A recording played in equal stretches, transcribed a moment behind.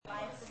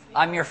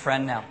I'm your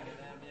friend now.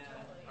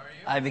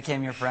 I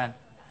became your friend.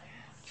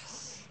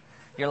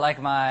 You're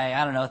like my,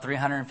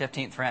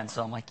 315th friend.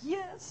 So I'm like,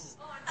 yes.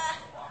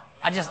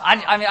 I just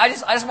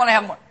want to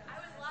have more.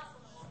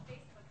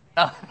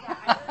 Oh.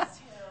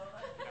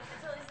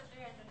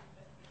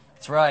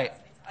 That's right.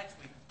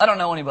 I don't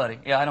know anybody.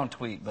 Yeah, I don't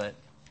tweet, but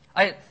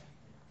I'm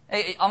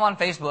on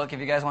Facebook. If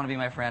you guys want to be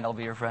my friend, I'll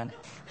be your friend.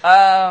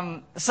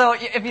 So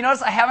if you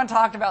notice, I haven't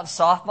talked about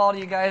softball to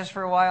you guys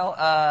for a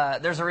while.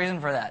 There's a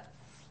reason for that.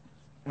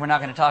 We're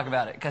not going to talk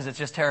about it because it's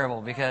just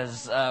terrible.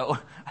 Because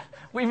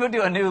we moved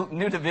to a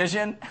new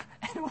division,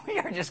 and we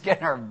are just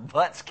getting our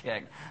butts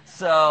kicked.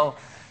 So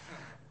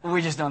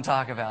we just don't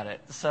talk about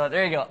it. So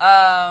there you go.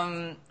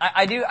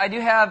 I do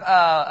have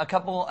a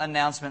couple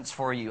announcements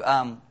for you.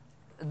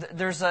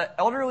 There's an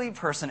elderly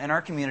person in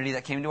our community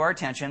that came to our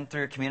attention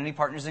through Community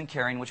Partners in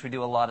Caring, which we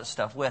do a lot of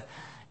stuff with.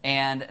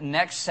 And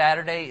next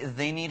Saturday,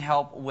 they need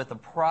help with a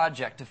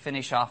project to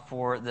finish off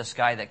for this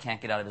guy that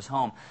can't get out of his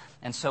home.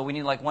 And so we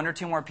need like 1 or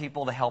 2 more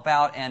people to help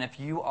out. And if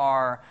you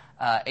are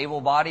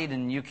able-bodied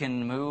and you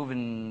can move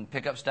and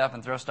pick up stuff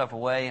and throw stuff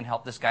away and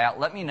help this guy out,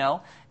 let me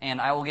know.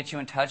 And I will get you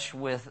in touch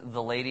with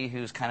the lady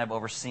who's kind of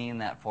overseeing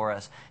that for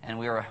us. And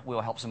we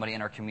will help somebody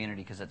in our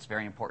community because it's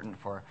very important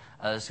for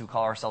us who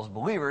call ourselves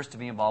believers to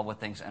be involved with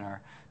things in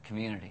our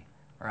community.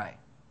 All right.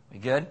 We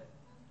good?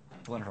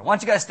 Wonderful. Why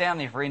don't you guys stand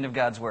with me for reading of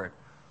God's Word?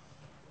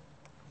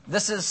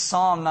 This is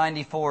Psalm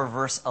 94,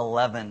 verse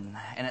 11,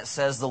 and it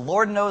says, "The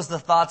Lord knows the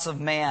thoughts of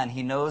man.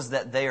 He knows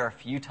that they are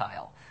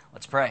futile."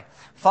 Let's pray.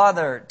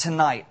 Father,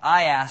 tonight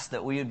I ask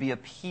that we would be a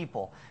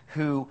people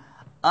who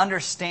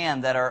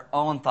understand that our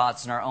own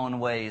thoughts and our own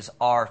ways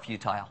are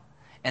futile,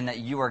 and that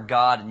you are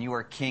God and you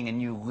are King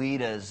and you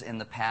lead us in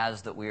the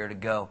paths that we are to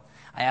go.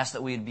 I ask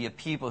that we would be a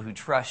people who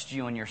trust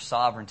you and your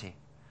sovereignty,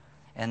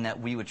 and that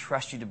we would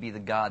trust you to be the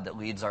God that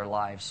leads our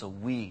lives so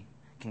we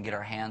can get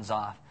our hands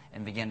off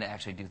and begin to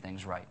actually do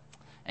things right.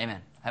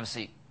 Amen. Have a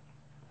seat.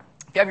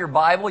 If you have your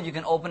Bible, you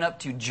can open up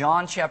to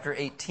John chapter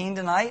 18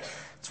 tonight.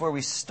 It's where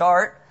we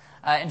start.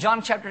 In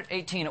John chapter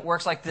 18, it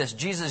works like this.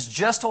 Jesus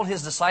just told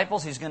his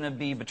disciples he's going to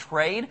be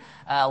betrayed.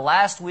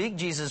 Last week,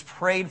 Jesus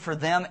prayed for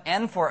them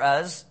and for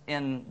us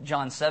in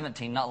John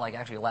 17. Not like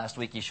actually last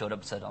week he showed up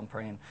and said, "I'm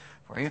praying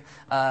for you."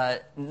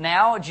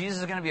 Now, Jesus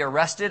is going to be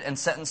arrested and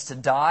sentenced to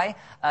die.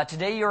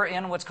 Today you're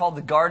in what's called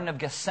the Garden of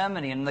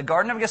Gethsemane. And in the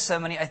Garden of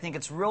Gethsemane, I think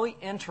it's really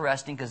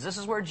interesting because this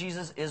is where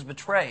Jesus is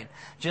betrayed.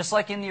 Just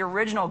like in the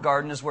original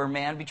garden is where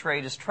man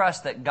betrayed his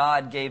trust that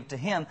God gave to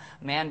him,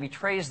 man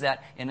betrays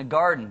that in a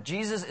garden.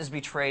 Jesus is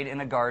betrayed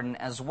in a garden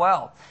as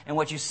well. And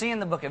what you see in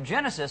the book of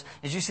Genesis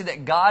is you see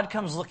that God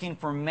comes looking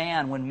for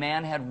man when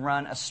man had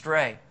run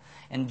astray.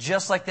 And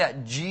just like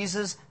that,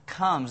 Jesus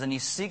comes and he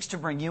seeks to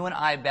bring you and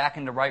I back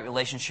into right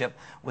relationship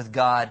with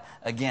God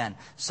again.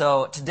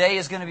 So today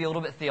is going to be a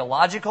little bit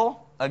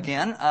theological.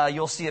 Again,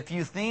 you'll see a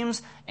few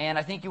themes, and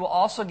I think you will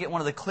also get one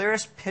of the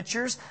clearest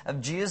pictures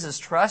of Jesus'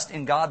 trust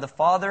in God the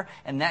Father,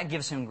 and that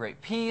gives him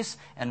great peace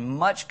and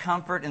much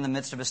comfort in the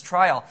midst of his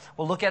trial.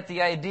 We'll look at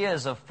the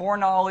ideas of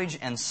foreknowledge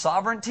and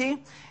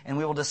sovereignty, and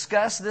we will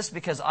discuss this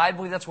because I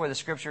believe that's where the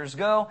Scriptures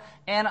go,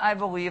 and I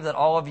believe that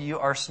all of you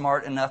are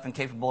smart enough and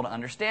capable to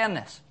understand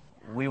this.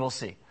 We will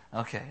see.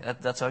 Okay,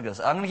 that's how it goes.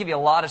 I'm going to give you a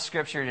lot of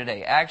Scripture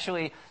today.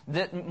 Actually,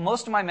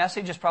 most of my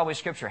message is probably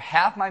Scripture.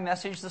 Half my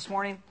message this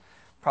morning,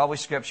 probably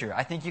Scripture.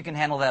 I think you can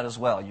handle that as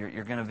well.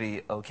 You're going to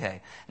be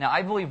okay. Now,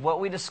 I believe what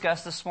we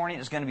discussed this morning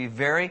is going to be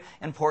very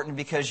important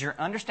because your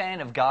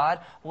understanding of God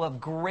will have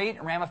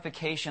great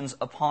ramifications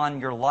upon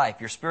your life,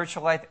 your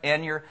spiritual life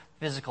and your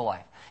physical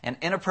life. An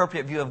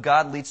inappropriate view of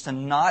God leads to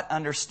not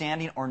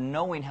understanding or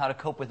knowing how to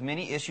cope with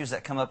many issues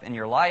that come up in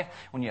your life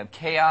when you have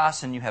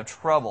chaos and you have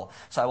trouble.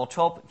 So I will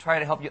try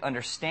to help you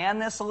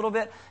understand this a little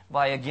bit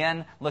by,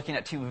 again, looking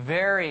at 2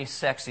 very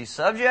sexy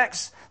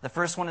subjects. The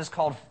first one is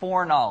called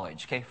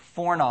foreknowledge. Okay,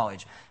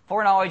 foreknowledge.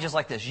 Foreknowledge is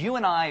like this. You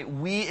and I,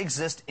 we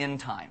exist in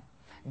time.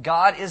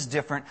 God is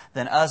different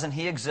than us, and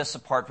he exists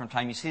apart from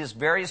time. You see this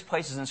various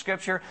places in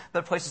Scripture,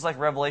 but places like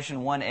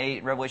Revelation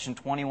 1:8, Revelation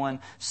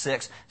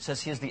 21:6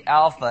 says he is the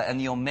Alpha and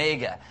the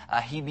Omega.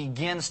 He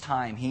begins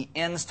time. He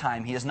ends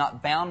time. He is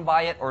not bound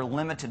by it or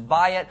limited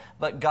by it,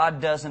 but God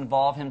does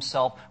involve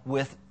himself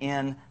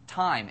within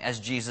time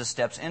as Jesus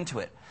steps into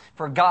it.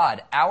 For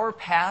God, our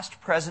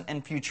past, present,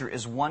 and future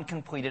is one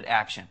completed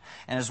action.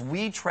 And as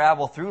we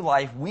travel through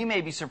life, we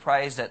may be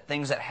surprised at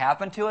things that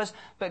happen to us,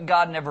 but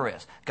God never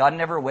is. God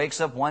never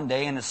wakes up one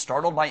day and is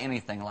startled by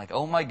anything like,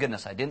 "Oh my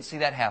goodness, I didn't see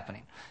that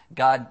happening."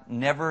 God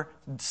never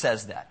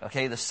says that.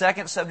 Okay, the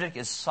second subject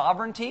is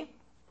sovereignty.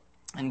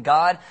 And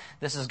God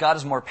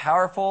is more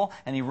powerful,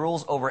 and he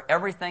rules over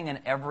everything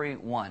and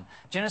everyone.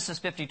 Genesis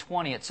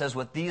 50:20, it says,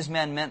 "What these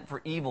men meant for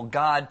evil,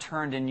 God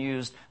turned and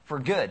used for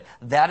good."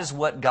 That is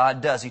what God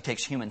does. He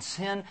takes human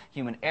sin,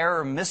 human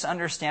error,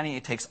 misunderstanding.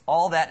 He takes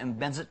all that and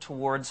bends it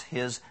towards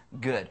his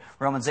good.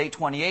 Romans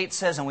 8:28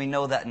 says, "And we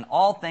know that in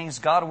all things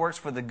God works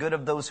for the good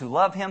of those who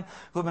love him,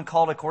 who have been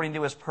called according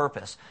to his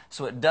purpose."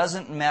 So it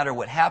doesn't matter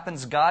what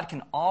happens. God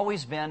can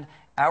always bend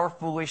our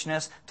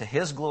foolishness to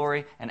his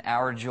glory and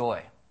our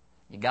joy.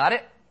 You got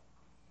it?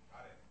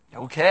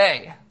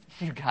 Okay.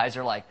 You guys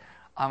are like,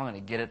 I'm going to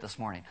get it this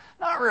morning.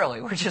 Not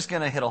really. We're just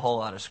going to hit a whole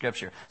lot of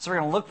Scripture. So we're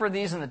going to look for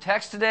these in the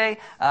text today.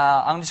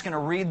 I'm just going to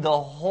read the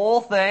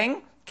whole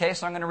thing. Okay,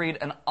 so I'm going to read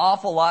an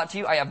awful lot to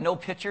you. I have no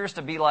pictures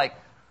to be like,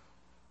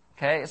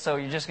 okay, so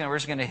we're just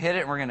going to hit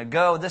it and we're going to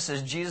go. This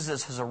is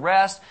Jesus' his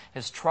arrest,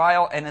 his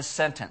trial, and his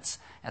sentence.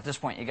 At this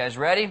point, you guys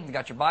ready? You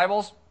got your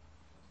Bibles?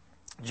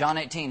 John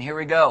 18, here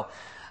we go.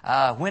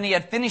 When he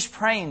had finished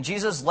praying,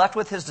 Jesus left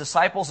with his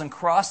disciples and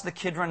crossed the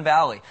Kidron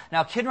Valley.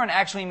 Now, Kidron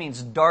actually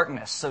means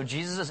darkness. So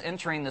Jesus is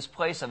entering this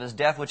place of his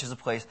death, which is a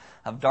place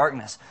of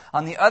darkness.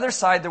 On the other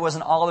side, there was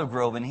an olive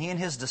grove, and he and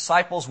his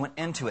disciples went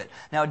into it.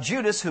 Now,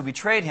 Judas, who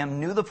betrayed him,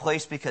 knew the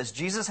place because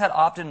Jesus had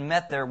often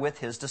met there with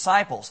his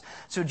disciples.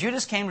 So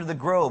Judas came to the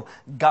grove,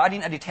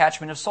 guiding a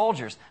detachment of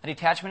soldiers. A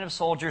detachment of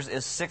soldiers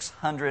is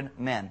 600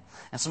 men.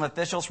 And some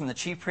officials from the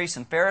chief priests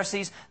and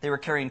Pharisees, they were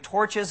carrying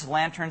torches,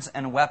 lanterns,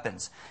 and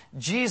weapons.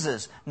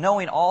 Jesus,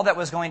 knowing all that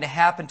was going to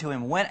happen to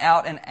him, went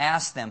out and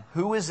asked them,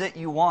 "Who is it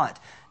you want?"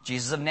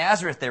 "Jesus of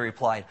Nazareth," they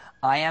replied.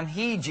 "I am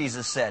he,"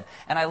 Jesus said.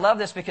 And I love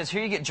this because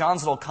here you get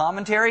John's little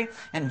commentary,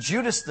 and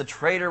Judas the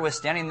traitor was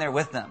standing there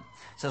with them.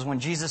 It says, when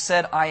Jesus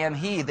said, "I am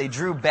he," they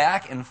drew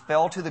back and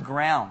fell to the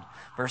ground.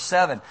 Verse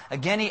 7,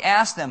 again he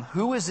asked them,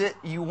 "Who is it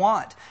you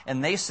want?"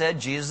 And they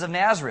said, "Jesus of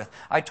Nazareth."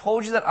 "I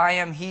told you that I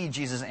am he,"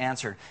 Jesus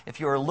answered. "If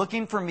you are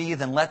looking for me,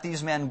 then let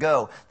these men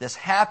go." This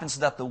happened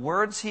so that the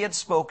words he had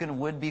spoken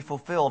would be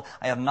fulfilled.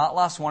 "I have not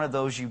lost one of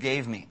those you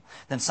gave me."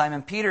 Then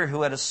Simon Peter,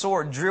 who had a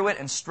sword, drew it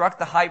and struck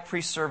the high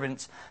priest's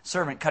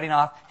servant, cutting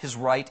off his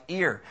right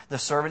ear. The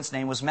servant's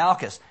name was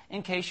Malchus.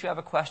 In case you have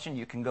a question,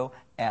 you can go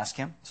ask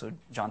him. So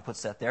John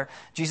puts that there.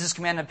 Jesus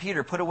commanded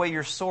Peter, "Put away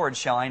your sword.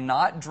 Shall I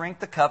not drink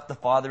the cup the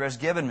Father has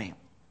given me?"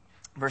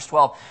 Verse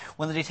 12,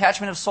 when the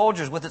detachment of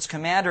soldiers with its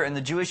commander and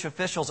the Jewish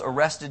officials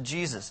arrested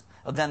Jesus,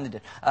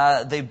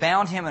 they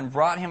bound him and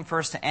brought him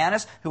first to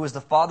Annas, who was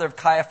the father of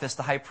Caiaphas,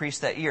 the high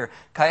priest that year.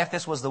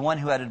 Caiaphas was the one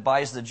who had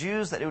advised the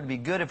Jews that it would be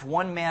good if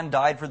one man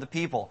died for the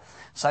people.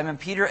 Simon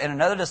Peter and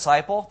another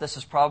disciple, this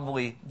is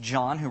probably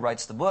John who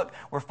writes the book,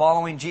 were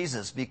following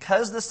Jesus.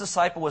 Because this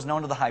disciple was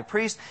known to the high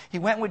priest, he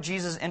went with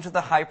Jesus into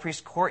the high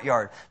priest's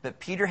courtyard, but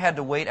Peter had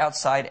to wait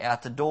outside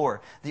at the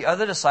door. The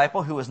other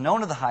disciple, who was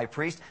known to the high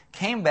priest,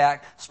 came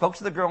back, spoke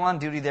to the girl on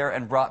duty there,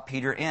 and brought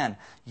Peter in.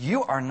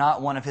 "You are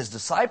not one of his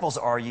disciples,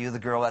 are you?" the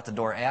girl at the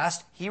door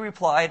asked. He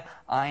replied,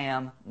 "I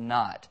am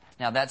not."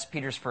 Now that's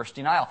Peter's first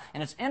denial.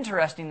 And it's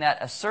interesting that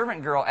a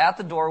servant girl at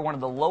the door, one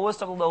of the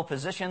lowest of the low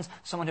positions,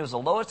 someone who is the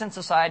lowest in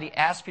society,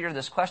 asks Peter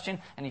this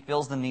question, and he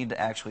feels the need to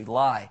actually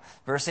lie.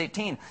 Verse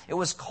 18, it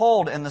was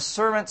cold, and the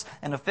servants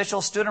and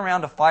officials stood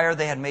around a fire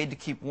they had made to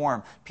keep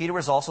warm. Peter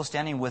was also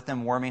standing with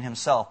them, warming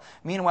himself.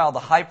 Meanwhile, the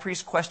high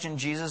priest questioned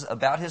Jesus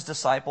about his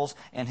disciples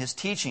and his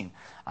teaching.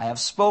 "I have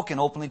spoken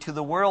openly to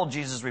the world,"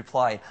 Jesus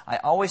replied. "I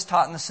always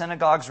taught in the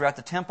synagogues or at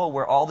the temple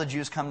where all the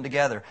Jews come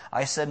together.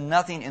 I said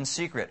nothing in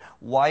secret.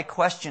 Why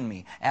question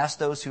me? Ask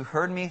those who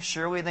heard me.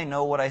 Surely they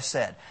know what I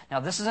said." Now,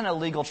 this is an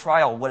illegal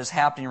trial, what is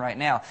happening right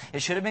now.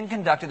 It should have been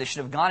conducted. They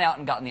should have gone out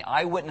and gotten the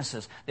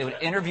eyewitnesses. They would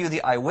interview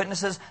the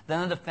eyewitnesses.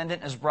 Then the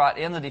defendant is brought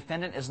in. The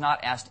defendant is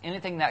not asked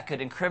anything that could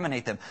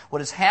incriminate them.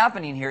 What is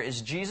happening here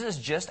is Jesus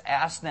just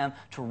asked them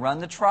to run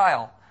the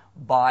trial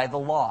by the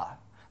law.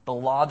 The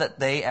law that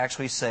they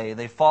actually say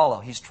they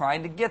follow. He's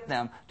trying to get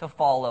them to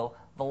follow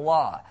the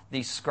law.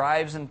 These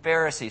scribes and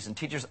Pharisees and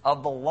teachers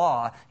of the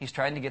law, he's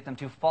trying to get them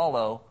to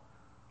follow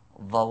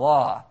the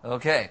law.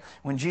 Okay.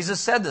 When Jesus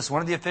said this,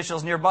 one of the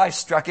officials nearby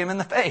struck him in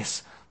the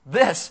face.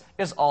 This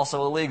is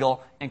also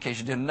illegal, in case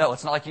you didn't know.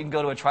 It's not like you can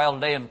go to a trial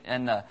today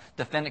and the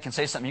defendant can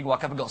say something, you can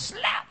walk up and go,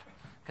 slap!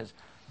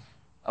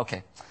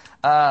 Okay.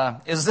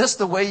 Is this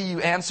the way you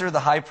answer the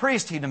high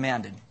priest? He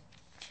demanded.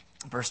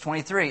 Verse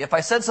 23, "If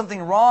I said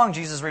something wrong,"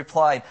 Jesus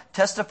replied,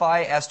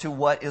 "testify as to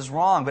what is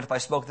wrong. But if I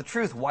spoke the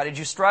truth, why did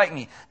you strike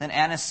me?" Then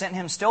Annas sent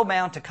him still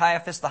bound to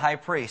Caiaphas the high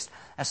priest.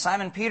 As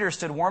Simon Peter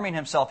stood warming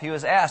himself, he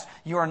was asked,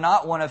 "You are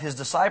not one of his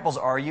disciples,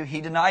 are you?"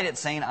 He denied it,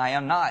 saying, "I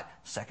am not."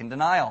 Second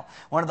denial.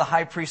 One of the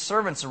high priest's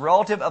servants, a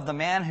relative of the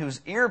man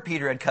whose ear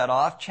Peter had cut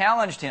off,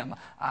 challenged him.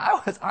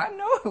 I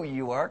know who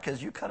you are,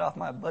 because you cut off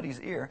my buddy's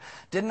ear.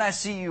 "Didn't I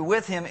see you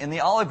with him in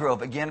the olive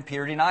grove?" Again,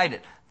 Peter denied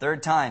it.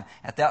 Third time.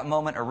 At that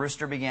moment, a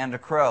rooster began to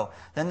crow.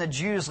 Then the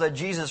Jews led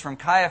Jesus from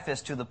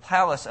Caiaphas to the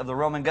palace of the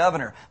Roman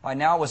governor. By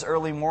now it was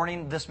early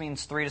morning. This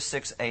means 3 to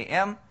 6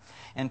 a.m.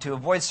 And to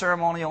avoid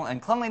ceremonial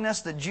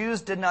uncleanliness, the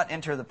Jews did not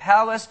enter the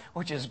palace,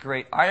 which is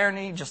great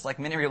irony, just like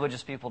many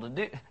religious people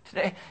today.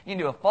 You can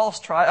do a false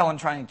trial and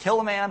try and kill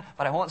a man,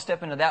 but I won't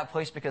step into that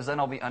place because then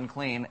I'll be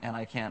unclean and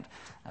I can't,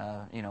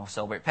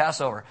 celebrate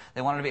Passover.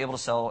 They wanted to be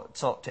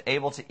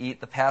able to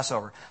eat the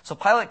Passover. So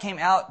Pilate came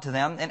out to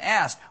them and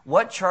asked,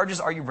 "What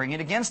charges are you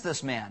bringing against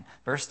this man?"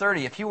 Verse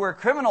 30, "If he were a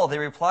criminal," they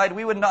replied,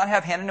 "we would not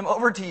have handed him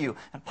over to you."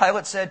 And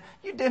Pilate said,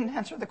 "You didn't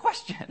answer the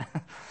question."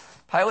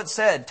 Pilate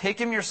said, "Take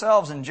him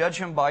yourselves and judge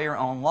him by your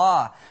own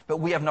law. But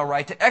we have no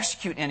right to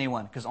execute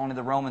anyone," because only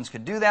the Romans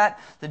could do that.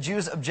 The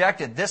Jews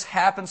objected. This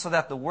happened so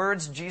that the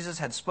words Jesus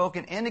had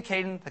spoken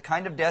indicating the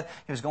kind of death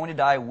he was going to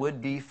die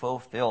would be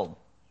fulfilled.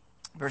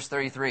 Verse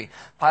 33,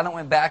 Pilate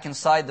went back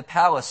inside the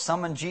palace,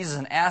 summoned Jesus,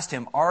 and asked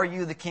him, "Are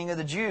you the king of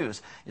the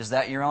Jews?" "Is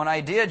that your own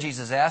idea?"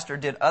 Jesus asked, "or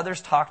did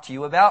others talk to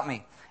you about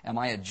me?" "Am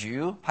I a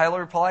Jew?" Pilate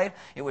replied.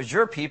 "It was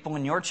your people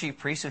and your chief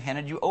priests who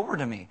handed you over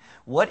to me.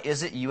 What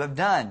is it you have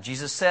done?"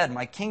 Jesus said,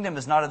 "My kingdom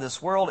is not of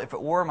this world. If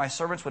it were, my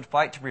servants would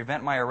fight to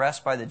prevent my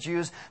arrest by the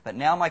Jews, but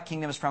now my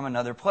kingdom is from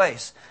another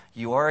place."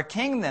 "You are a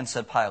king then,"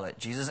 said Pilate.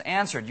 Jesus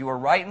answered, "You are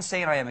right in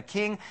saying I am a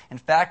king. In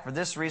fact, for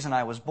this reason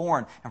I was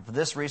born, and for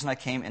this reason I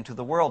came into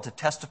the world, to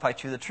testify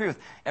to the truth.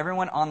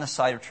 Everyone on the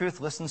side of truth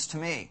listens to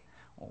me."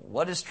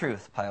 "What is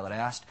truth?" Pilate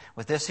asked.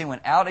 With this he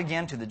went out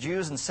again to the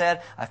Jews and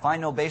said, "I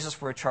find no basis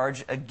for a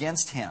charge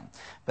against him.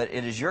 But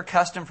it is your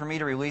custom for me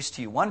to release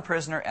to you one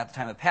prisoner at the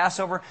time of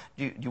Passover.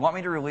 Do you want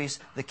me to release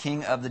the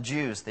king of the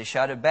Jews?" They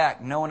shouted back,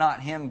 "No,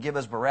 not him. Give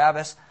us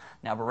Barabbas."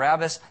 Now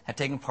Barabbas had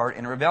taken part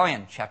in a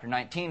rebellion. Chapter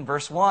 19,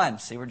 verse 1.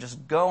 See, we're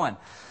just going.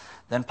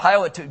 Then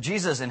Pilate took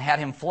Jesus and had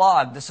him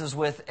flogged. This is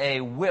with a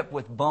whip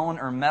with bone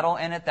or metal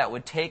in it that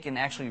would take and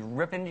actually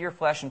rip into your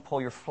flesh and pull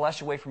your flesh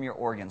away from your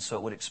organs, so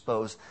it would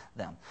expose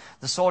them.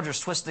 The soldiers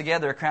twisted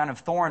together a crown of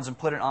thorns and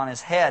put it on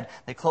his head.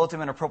 They clothed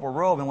him in a purple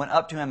robe and went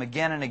up to him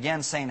again and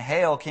again, saying,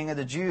 "Hail, King of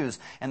the Jews!"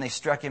 And they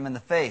struck him in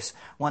the face.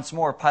 Once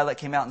more Pilate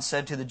came out and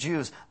said to the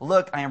Jews,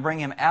 "Look, I am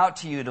bringing him out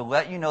to you to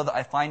let you know that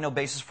I find no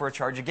basis for a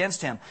charge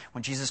against him."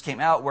 When Jesus came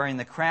out wearing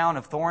the crown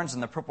of thorns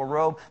and the purple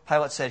robe,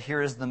 Pilate said,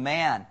 "Here is the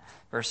man."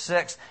 Verse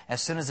 6,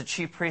 as soon as the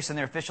chief priests and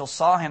their officials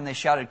saw him, they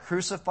shouted,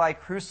 "Crucify,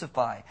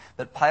 crucify."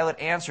 But Pilate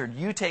answered,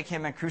 "You take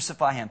him and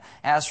crucify him.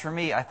 As for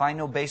me, I find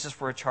no basis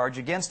for a charge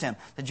against him."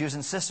 The Jews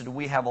insisted,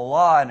 "We have a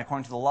law, and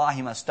according to the law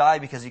he must die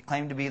because he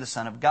claimed to be the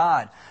Son of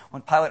God."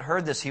 When Pilate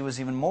heard this, he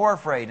was even more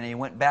afraid, and he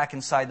went back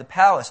inside the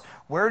palace.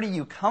 "Where do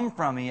you come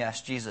from?" he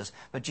asked Jesus.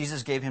 But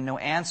Jesus gave him no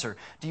answer.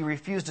 "Do you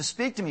refuse to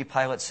speak to me?"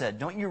 Pilate said.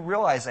 "Don't you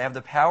realize I have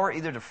the power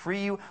either to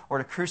free you or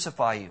to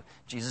crucify you?"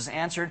 Jesus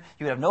answered,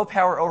 "You would have no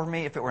power over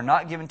me if it were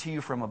not given to you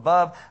from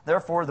above.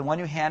 Therefore, the one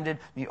who handed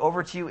me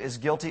over to you is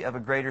guilty of a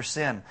greater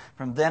sin."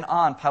 From then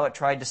on, Pilate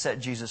tried to set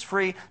Jesus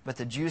free, but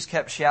the Jews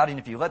kept shouting,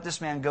 "If you let this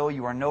man go,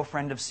 you are no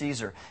friend of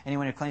Caesar.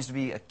 Anyone who claims to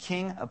be a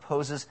king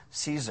opposes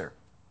Caesar."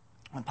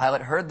 When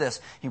Pilate heard this,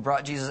 he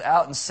brought Jesus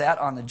out and sat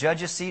on the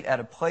judge's seat at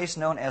a place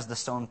known as the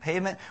Stone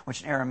Pavement,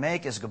 which in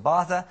Aramaic is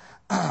Gabbatha.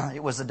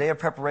 It was the day of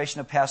preparation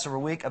of Passover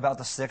week, about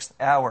the 6th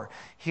hour.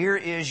 "Here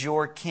is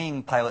your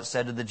king," Pilate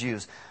said to the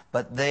Jews.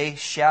 But they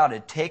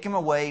shouted, take him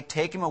away,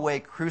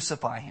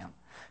 crucify him."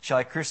 "Shall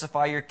I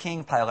crucify your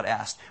king?" Pilate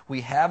asked.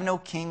 "We have no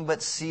king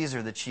but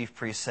Caesar," the chief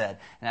priest said.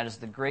 And that is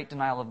the great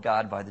denial of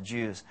God by the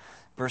Jews.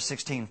 Verse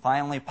 16,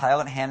 finally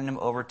Pilate handed him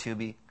over to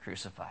be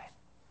crucified.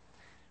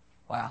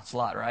 Wow, it's a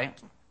lot, right?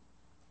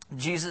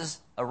 Jesus'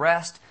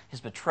 arrest, his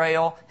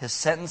betrayal, his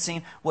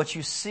sentencing. What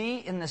you see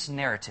in this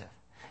narrative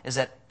is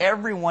that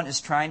everyone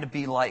is trying to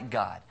be like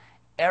God.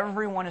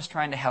 Everyone is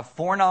trying to have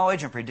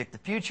foreknowledge and predict the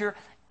future.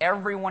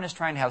 Everyone is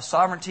trying to have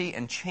sovereignty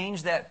and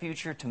change that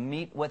future to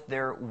meet what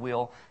their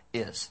will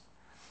is.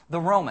 The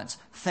Romans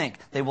think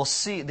they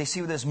see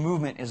where this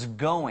movement is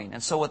going.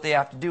 And so what they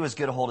have to do is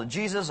get a hold of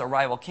Jesus, a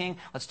rival king.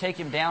 Let's take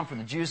him down for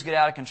the Jews to get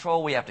out of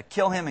control. We have to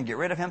kill him and get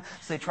rid of him.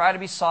 So they try to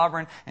be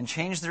sovereign and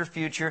change their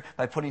future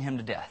by putting him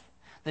to death.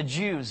 The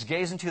Jews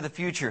gaze into the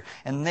future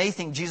and they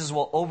think Jesus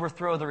will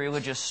overthrow the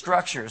religious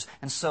structures.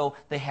 And so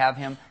they have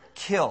him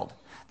killed.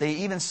 They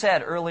even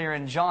said earlier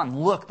in John,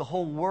 "Look, the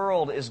whole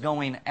world is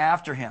going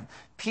after him."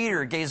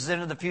 Peter gazes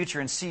into the future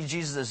and sees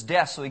Jesus'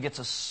 death, so he gets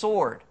a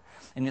sword.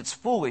 And it's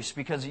foolish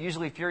because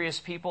usually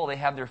furious people, they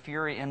have their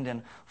fury end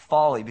in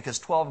folly, because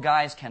 12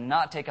 guys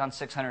cannot take on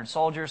 600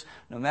 soldiers,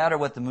 no matter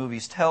what the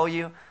movies tell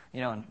you,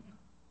 and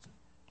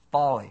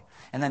folly.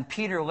 And then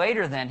Peter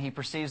later he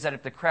perceives that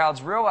if the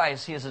crowds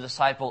realize he is a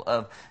disciple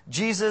of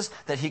Jesus,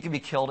 that he can be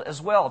killed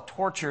as well,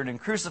 tortured and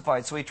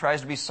crucified. So he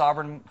tries to be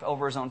sovereign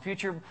over his own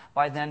future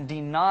by then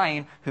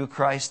denying who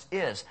Christ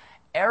is.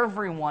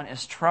 Everyone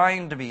is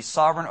trying to be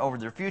sovereign over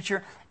their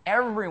future.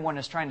 Everyone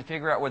is trying to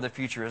figure out where the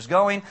future is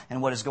going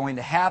and what is going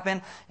to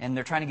happen. And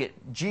they're trying to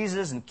get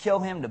Jesus and kill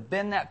him to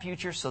bend that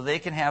future so they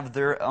can have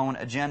their own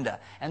agenda.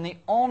 And the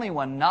only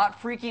one not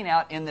freaking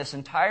out in this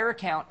entire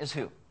account is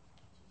who?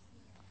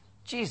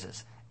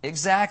 Jesus.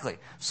 Exactly.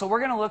 So we're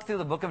going to look through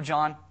the book of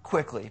John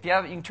quickly. If you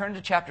have it, you can turn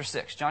to chapter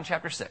 6. John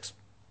chapter 6.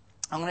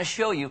 I'm going to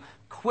show you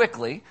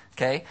quickly,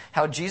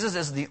 how Jesus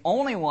is the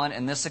only one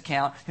in this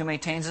account who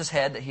maintains his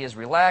head, that he is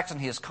relaxed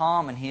and he is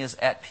calm and he is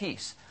at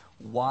peace.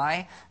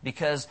 Why?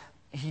 Because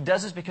he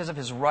does this because of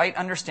his right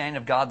understanding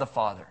of God the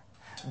Father.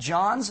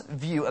 John's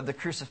view of the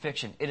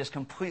crucifixion, it is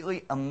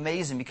completely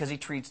amazing because he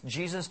treats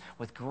Jesus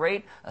with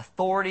great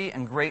authority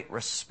and great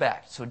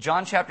respect. So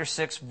John chapter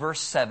 6,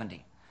 verse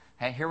 70.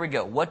 Okay, here we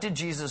go. What did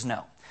Jesus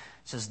know?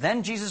 It says,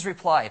 "Then Jesus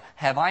replied,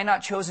 'Have I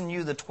not chosen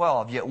you the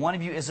 12? Yet one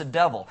of you is a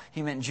devil.'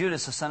 He meant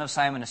Judas, the son of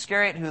Simon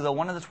Iscariot, who though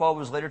one of the 12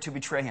 was later to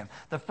betray him."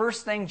 The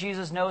first thing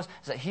Jesus knows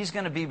is that he's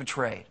going to be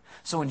betrayed.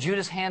 So when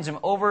Judas hands him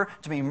over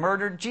to be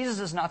murdered, Jesus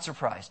is not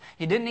surprised.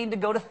 He didn't need to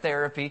go to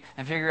therapy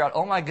and figure out,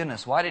 oh my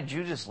goodness, why did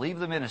Judas leave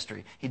the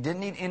ministry? He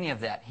didn't need any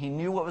of that. He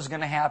knew what was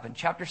going to happen.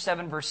 Chapter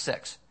 7, verse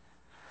 6.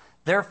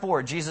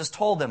 Therefore, Jesus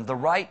told them, the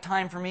right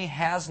time for me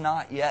has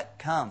not yet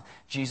come.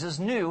 Jesus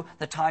knew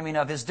the timing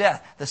of his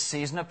death, the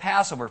season of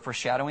Passover,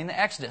 foreshadowing the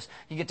Exodus.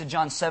 You get to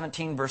John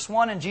 17, verse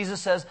 1, and Jesus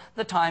says,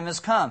 the time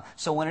has come.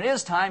 So when it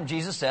is time,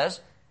 Jesus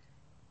says,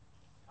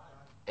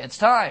 it's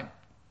time.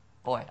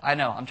 Boy, I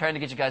know, I'm trying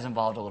to get you guys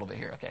involved a little bit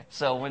here. Okay,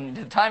 so when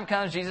the time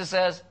comes, Jesus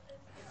says,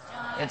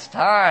 it's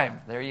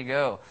time. There you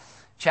go.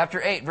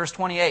 Chapter 8, verse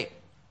 28.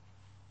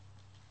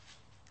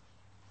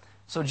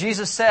 So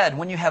Jesus said,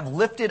 when you have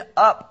lifted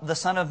up the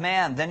Son of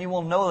Man, then you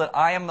will know that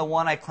I am the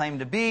one I claim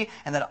to be,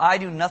 and that I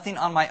do nothing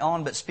on my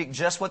own, but speak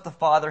just what the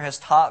Father has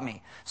taught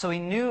me. So he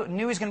knew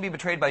he's going to be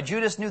betrayed by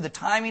Judas, knew the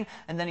timing,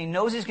 and then he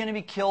knows he's going to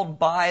be killed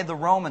by the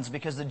Romans,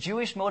 because the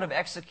Jewish mode of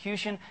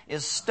execution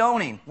is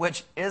stoning,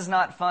 which is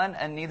not fun,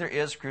 and neither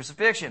is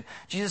crucifixion.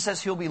 Jesus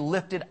says he'll be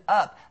lifted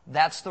up.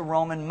 That's the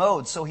Roman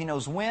mode. So he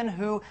knows when,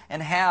 who,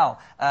 and how.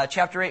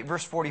 Chapter 8,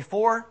 verse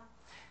 44.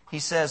 He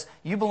says,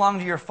 you belong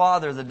to your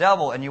father, the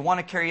devil, and you want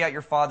to carry out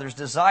your father's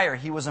desire.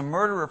 He was a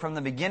murderer from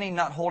the beginning,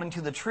 not holding to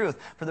the truth,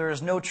 for there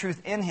is no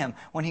truth in him.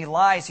 When he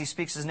lies, he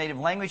speaks his native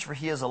language, for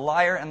he is a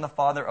liar and the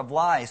father of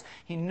lies.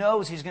 He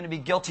knows he's going to be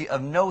guilty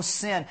of no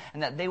sin,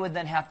 and that they would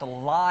then have to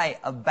lie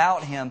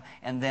about him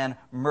and then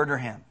murder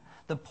him.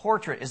 The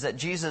portrait is that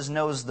Jesus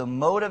knows the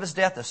mode of his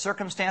death, the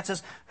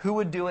circumstances, who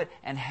would do it,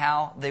 and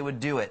how they would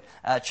do it.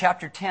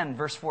 Chapter 10,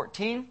 verse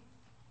 14.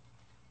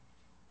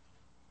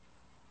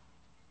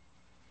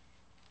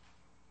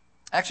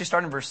 Actually,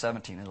 start in verse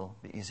 17. It'll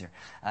be easier.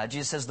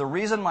 Jesus says, the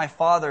reason my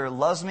Father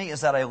loves me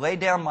is that I lay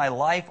down my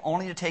life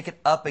only to take it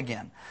up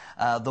again.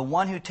 The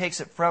one who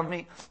takes it from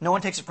me, no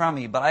one takes it from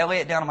me, but I lay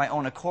it down on my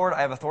own accord.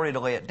 I have authority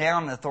to lay it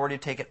down and authority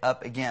to take it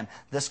up again.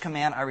 This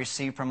command I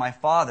received from my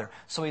Father.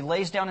 So he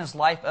lays down his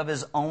life of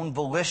his own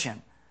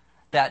volition.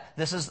 That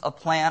this is a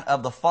plan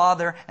of the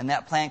Father, and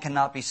that plan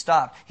cannot be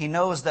stopped. He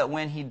knows that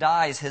when he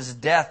dies, his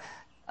death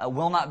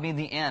will not be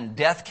the end.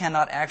 Death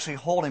cannot actually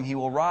hold him. He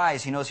will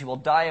rise. He knows he will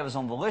die of his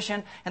own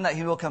volition and that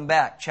he will come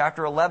back.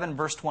 Chapter 11,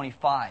 verse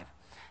 25.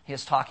 He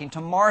is talking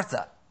to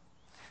Martha.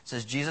 It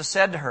says, Jesus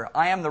said to her,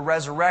 I am the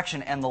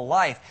resurrection and the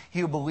life. He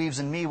who believes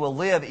in me will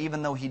live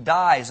even though he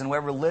dies, and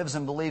whoever lives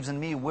and believes in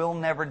me will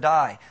never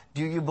die.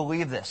 Do you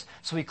believe this?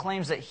 So he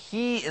claims that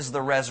he is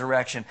the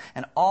resurrection,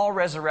 and all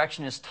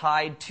resurrection is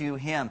tied to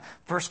him.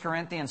 1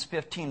 Corinthians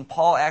 15,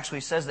 Paul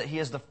actually says that he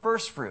is the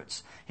first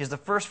fruits. He is the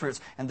first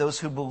fruits, and those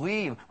who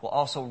believe will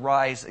also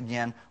rise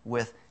again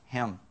with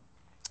him.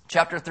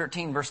 Chapter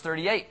 13, verse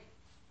 38.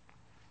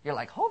 You're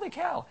like, holy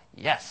cow.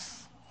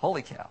 Yes,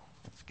 holy cow.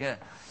 That's good.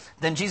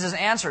 Then Jesus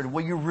answered,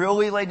 will you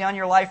really lay down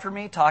your life for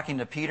me? Talking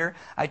to Peter.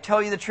 I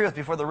tell you the truth,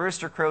 before the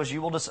rooster crows,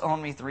 you will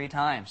disown me 3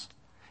 times.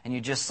 And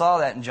you just saw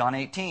that in John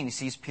 18. He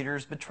sees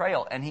Peter's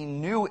betrayal, and he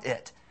knew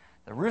it.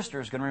 The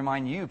rooster is going to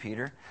remind you,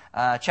 Peter.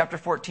 Chapter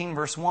 14,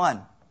 verse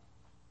 1.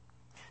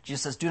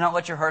 Jesus says, do not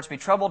let your hearts be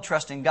troubled.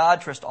 Trust in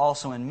God. Trust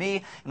also in me.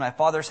 In my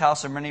Father's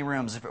house are many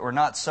rooms. If it were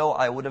not so,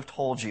 I would have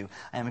told you.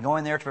 I am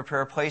going there to prepare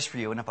a place for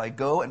you. And if I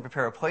go and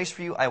prepare a place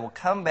for you, I will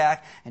come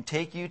back and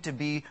take you to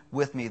be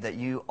with me, that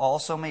you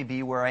also may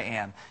be where I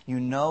am.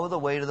 You know the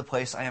way to the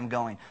place I am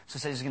going. So he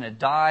says he's going to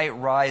die,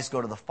 rise,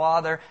 go to the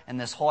Father.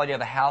 And this whole idea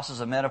of a house is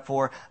a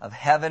metaphor of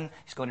heaven.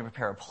 He's going to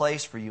prepare a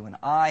place for you and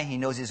I. He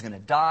knows he's going to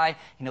die.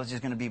 He knows he's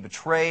going to be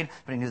betrayed.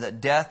 But he knew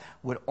that death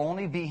would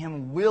only be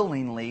him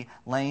willingly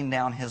laying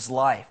down his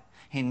life.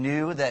 He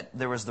knew that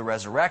there was the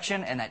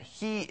resurrection and that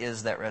he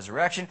is that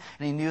resurrection.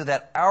 And he knew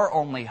that our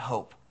only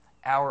hope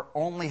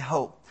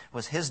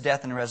was his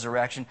death and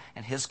resurrection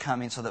and his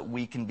coming so that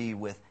we can be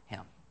with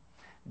him.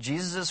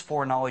 Jesus'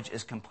 foreknowledge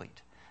is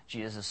complete.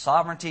 Jesus'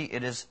 sovereignty,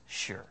 it is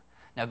sure.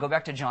 Now go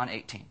back to John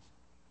 18.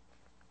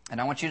 And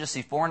I want you to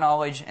see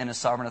foreknowledge and his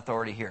sovereign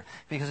authority here.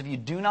 Because if you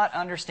do not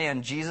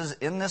understand Jesus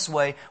in this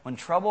way, when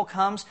trouble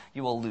comes,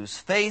 you will lose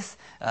faith,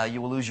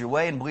 you will lose your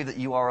way and believe that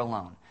you are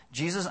alone.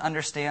 Jesus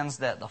understands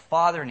that the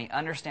Father, and he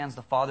understands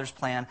the Father's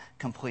plan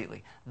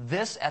completely.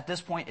 This, at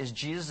this point, is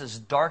Jesus'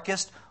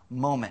 darkest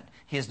moment.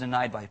 He is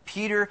denied by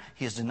Peter.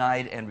 He is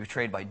denied and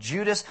betrayed by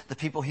Judas. The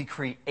people he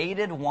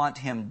created want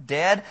him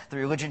dead. The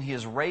religion he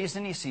is raised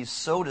in, he sees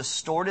so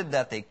distorted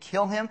that they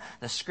kill him.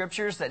 The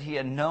scriptures that he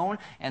had known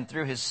and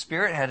through his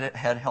Spirit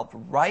had helped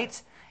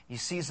write, he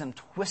sees them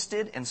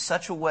twisted in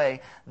such a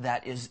way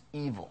that is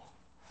evil.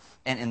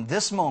 And in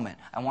this moment,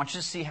 I want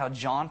you to see how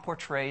John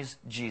portrays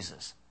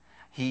Jesus.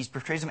 He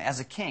portrays him as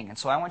a king. And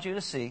so I want you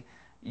to see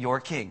your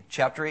king.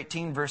 Chapter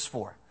 18, verse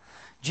 4.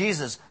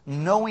 Jesus,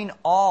 knowing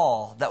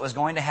all that was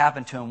going to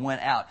happen to him,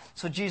 went out.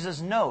 So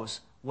Jesus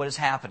knows what is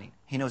happening.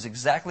 He knows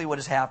exactly what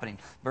is happening.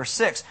 Verse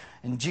 6,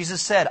 and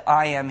Jesus said,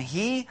 I am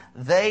he.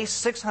 They,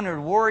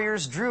 600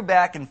 warriors, drew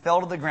back and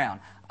fell to the ground.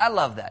 I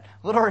love that.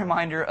 Little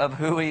reminder of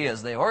who he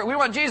is. We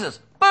want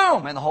Jesus.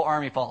 Boom! And the whole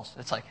army falls.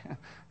 It's like,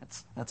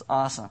 that's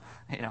awesome.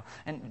 You know.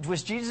 And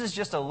was Jesus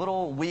just a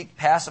little weak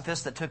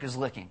pacifist that took his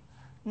licking?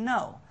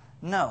 No.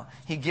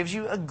 He gives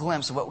you a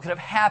glimpse of what could have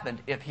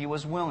happened if he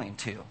was willing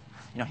to.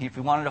 You know, if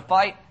he wanted to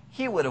fight,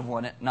 he would have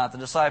won it, not the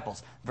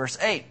disciples. Verse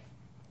 8.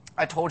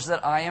 I told you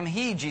that I am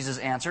he, Jesus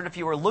answered. If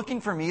you are looking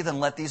for me, then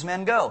let these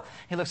men go.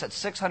 He looks at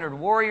 600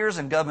 warriors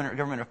and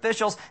government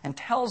officials and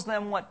tells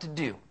them what to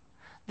do.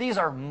 These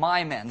are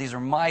my men. These are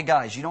my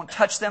guys. You don't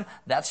touch them.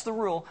 That's the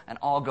rule, and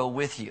I'll go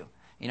with you.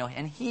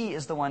 And he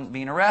is the one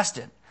being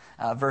arrested.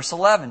 Verse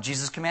 11,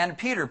 Jesus commanded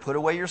Peter, put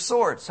away your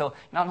sword. So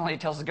not only he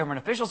tells the government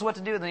officials what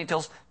to do, then he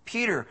tells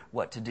Peter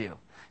what to do.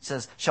 He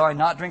says, shall I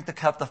not drink the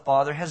cup the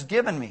Father has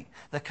given me?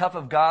 The cup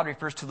of God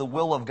refers to the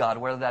will of God,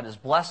 whether that is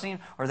blessing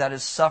or that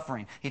is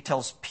suffering. He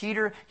tells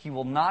Peter he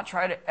will not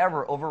try to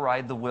ever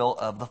override the will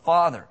of the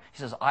Father. He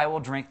says, I will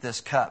drink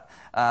this cup.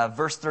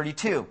 Verse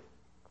 32.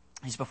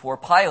 He's before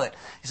Pilate.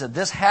 He said,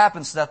 this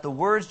happened so that the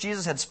words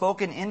Jesus had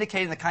spoken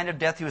indicating the kind of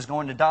death he was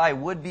going to die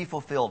would be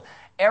fulfilled.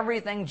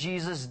 Everything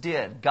Jesus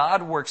did,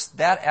 God works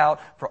that out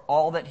for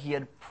all that he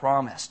had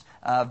promised.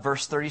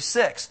 Verse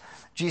 36.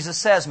 Jesus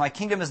says, my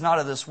kingdom is not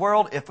of this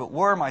world. If it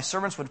were, my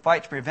servants would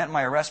fight to prevent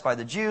my arrest by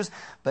the Jews.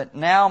 But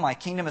now my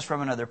kingdom is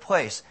from another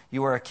place.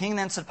 You are a king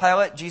then, said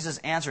Pilate. Jesus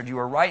answered, you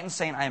are right in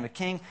saying I am a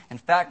king. In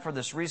fact, for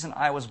this reason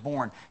I was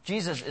born.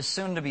 Jesus is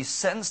soon to be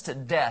sentenced to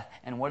death.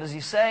 And what does he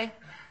say?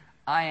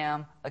 I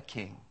am a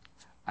king.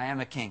 I am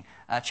a king.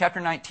 Chapter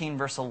 19,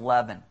 verse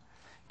 11.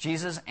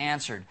 Jesus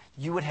answered,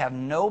 you would have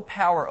no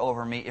power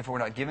over me if it were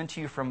not given to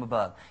you from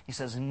above. He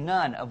says,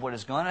 none of what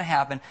is going to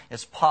happen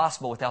is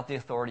possible without the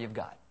authority of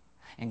God.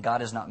 And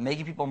God is not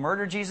making people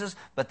murder Jesus,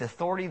 but the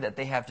authority that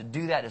they have to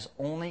do that is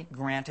only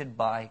granted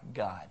by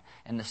God.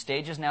 And the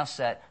stage is now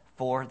set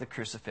for the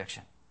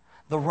crucifixion.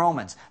 The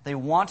Romans, they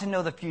want to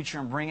know the future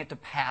and bring it to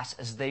pass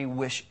as they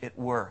wish it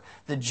were.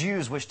 The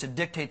Jews wish to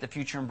dictate the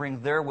future and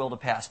bring their will to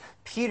pass.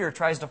 Peter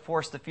tries to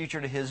force the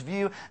future to his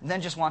view, and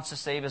then just wants to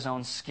save his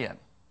own skin.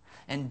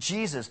 And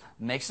Jesus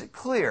makes it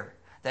clear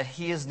that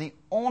he is the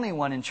only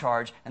one in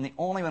charge and the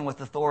only one with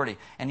authority.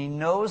 And he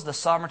knows the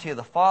sovereignty of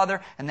the Father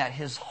and that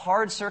his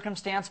hard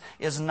circumstance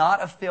is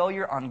not a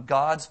failure on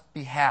God's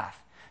behalf.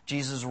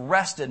 Jesus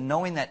rested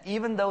knowing that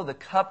even though the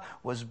cup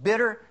was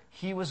bitter,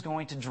 he was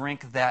going to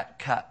drink that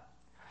cup.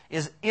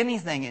 Is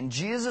anything in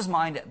Jesus'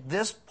 mind at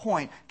this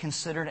point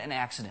considered an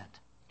accident?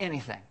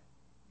 Anything?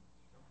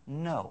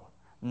 No,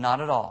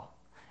 not at all.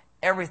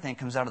 Everything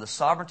comes out of the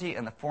sovereignty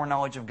and the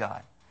foreknowledge of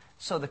God.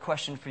 So the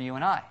question for you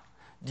and I,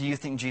 do you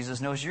think Jesus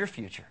knows your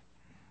future?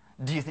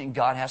 Do you think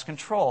God has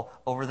control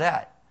over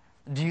that?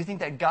 Do you think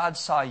that God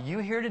saw you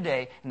here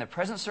today in the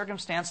present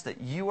circumstance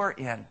that you are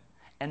in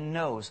and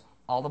knows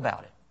all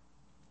about it?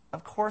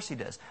 Of course he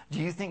does. Do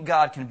you think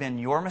God can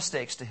bend your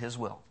mistakes to his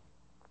will?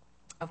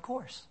 Of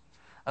course.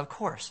 Of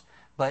course.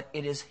 But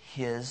it is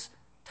his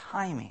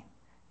timing.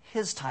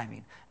 His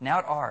timing,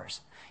 not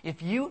ours.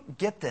 If you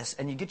get this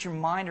and you get your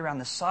mind around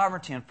the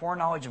sovereignty and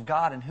foreknowledge of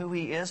God and who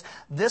he is,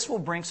 this will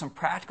bring some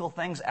practical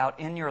things out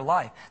in your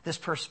life. This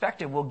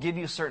perspective will give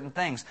you certain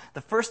things.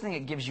 The first thing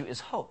it gives you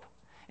is hope.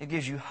 It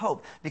gives you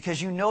hope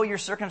because you know your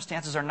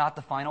circumstances are not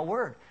the final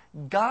word.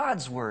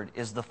 God's word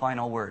is the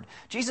final word.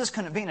 Jesus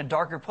couldn't be in a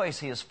darker place.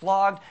 He is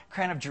flogged,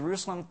 crown of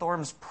Jerusalem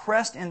thorns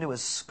pressed into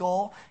his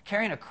skull,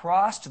 carrying a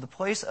cross to the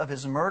place of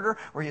his murder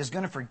where he is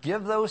going to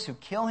forgive those who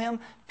kill him.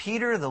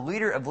 Peter, the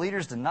leader of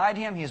leaders, denied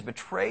him. He is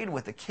betrayed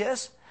with a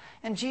kiss.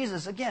 And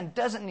Jesus, again,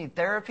 doesn't need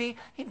therapy.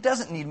 He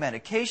doesn't need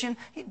medication.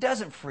 He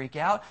doesn't freak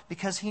out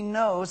because he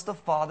knows the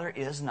Father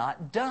is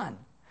not done.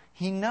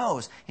 He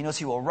knows. He knows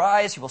he will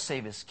rise. He will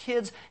save his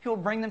kids. He will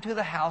bring them to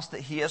the house that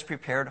he has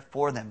prepared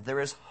for them.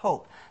 There is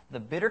hope. The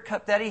bitter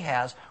cup that he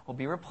has will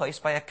be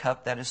replaced by a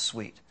cup that is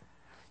sweet.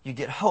 You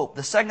get hope.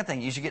 The second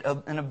thing is you get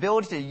an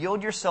ability to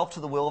yield yourself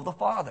to the will of the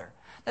Father.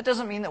 That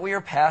doesn't mean that we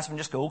are passive and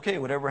just go, okay,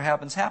 whatever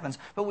happens, happens.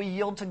 But we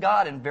yield to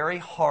God in very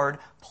hard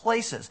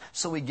places.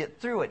 So we get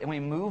through it and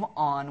we move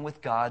on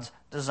with God's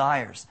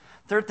desires.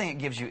 Third thing it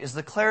gives you is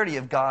the clarity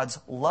of God's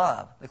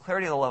love. The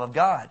clarity of the love of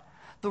God.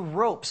 The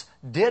ropes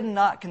did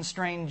not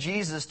constrain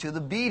Jesus to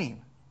the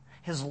beating.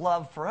 His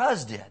love for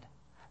us did.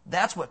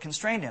 That's what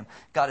constrained him.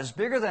 God is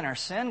bigger than our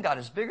sin. God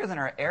is bigger than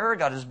our error.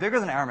 God is bigger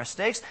than our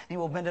mistakes. And he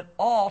will bend it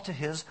all to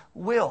his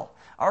will.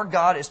 Our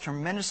God is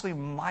tremendously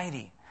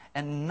mighty,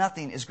 and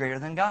nothing is greater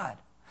than God.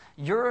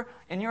 You're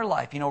in your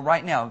life,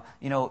 right now,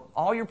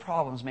 all your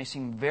problems may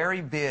seem very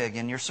big,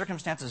 and your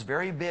circumstances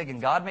very big, and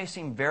God may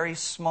seem very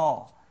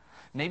small.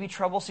 Maybe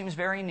trouble seems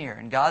very near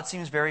and God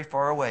seems very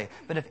far away.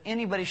 But if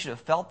anybody should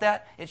have felt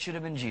that, it should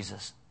have been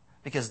Jesus.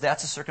 Because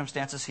that's the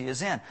circumstances he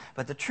is in.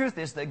 But the truth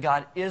is that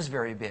God is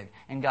very big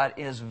and God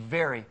is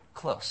very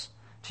close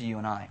to you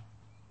and I.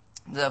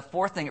 The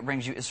fourth thing it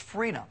brings you is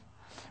freedom.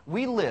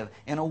 We live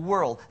in a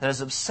world that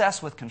is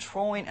obsessed with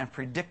controlling and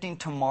predicting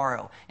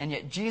tomorrow. And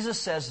yet Jesus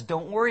says,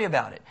 don't worry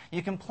about it.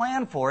 You can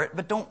plan for it,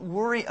 but don't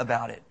worry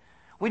about it.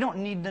 We don't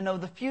need to know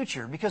the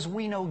future because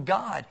we know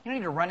God. You don't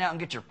need to run out and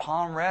get your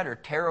palm read or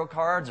tarot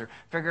cards or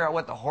figure out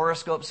what the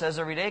horoscope says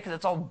every day because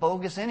it's all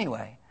bogus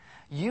anyway.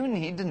 You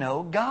need to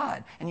know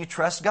God. And you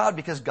trust God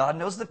because God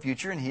knows the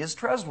future and he is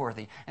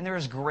trustworthy. And there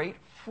is great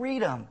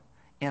freedom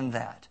in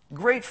that.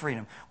 Great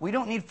freedom. We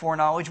don't need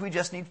foreknowledge, we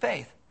just need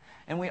faith.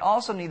 And we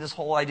also need this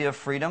whole idea of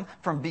freedom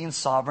from being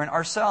sovereign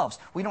ourselves.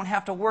 We don't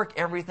have to work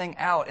everything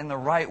out in the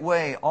right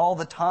way all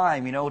the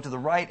time, to the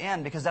right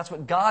end, because that's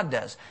what God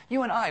does.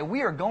 You and I,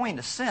 we are going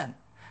to sin.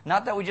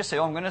 Not that we just say,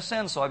 I'm going to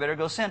sin, so I better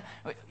go sin.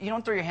 You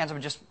don't throw your hands up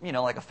and just,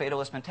 like a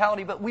fatalist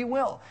mentality, but we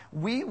will.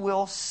 We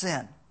will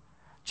sin.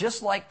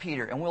 Just like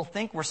Peter. And we'll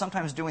think we're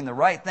sometimes doing the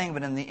right thing,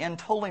 but in the end,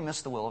 totally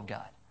miss the will of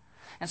God.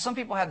 And some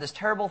people have this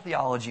terrible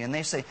theology, and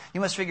they say,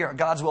 you must figure out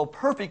God's will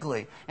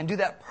perfectly, and do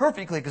that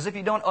perfectly, because if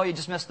you don't, you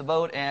just missed the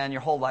boat, and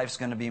your whole life's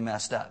going to be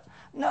messed up.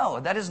 No,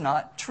 that is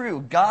not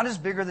true. God is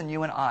bigger than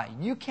you and I.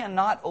 You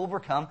cannot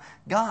overcome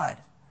God.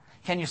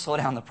 Can you slow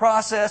down the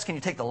process? Can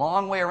you take the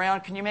long way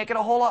around? Can you make it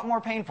a whole lot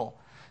more painful?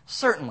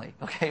 Certainly.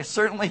 Okay,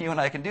 certainly you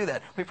and I can do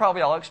that. We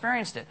probably all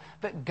experienced it.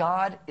 But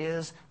God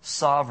is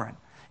sovereign.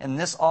 And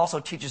this also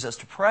teaches us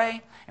to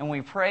pray. And when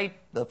we pray,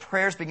 the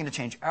prayers begin to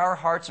change our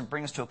hearts and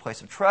bring us to a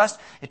place of trust.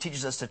 It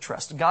teaches us to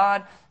trust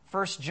God.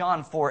 1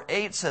 John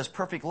 4:8 says,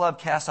 perfect love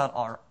casts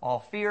out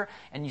all fear.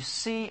 And you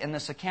see in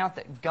this account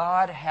that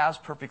God has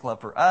perfect love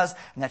for us,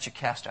 and that should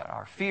cast out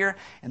our fear.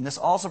 And this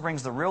also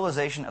brings the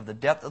realization of the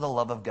depth of the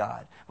love of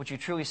God, which you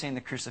truly see in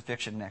the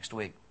crucifixion next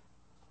week.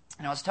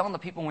 And I was telling the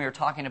people when we were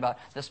talking about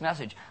this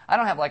message, I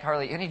don't have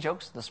hardly any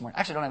jokes this morning.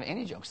 Actually, I don't have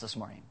any jokes this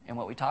morning in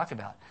what we talked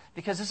about,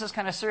 because this is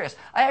kind of serious.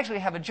 I actually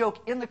have a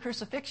joke in the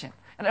crucifixion,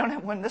 and I don't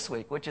have one this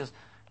week, which is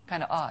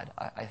kind of odd,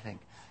 I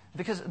think.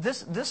 Because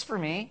this for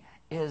me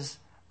is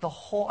the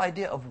whole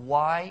idea of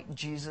why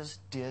Jesus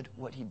did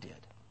what he did.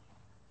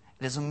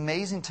 It is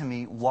amazing to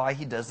me why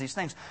he does these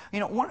things.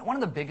 One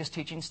of the biggest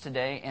teachings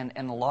today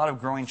in a lot of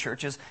growing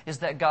churches is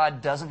that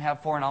God doesn't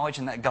have foreknowledge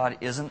and that God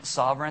isn't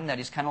sovereign, that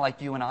he's kind of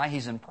like you and I.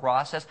 He's in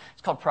process.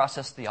 It's called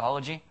process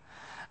theology.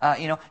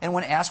 And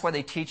when asked why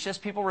they teach this,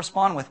 people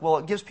respond with, well,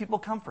 it gives people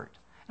comfort.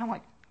 And I'm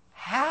like,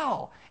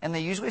 how? And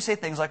they usually say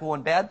things like, well,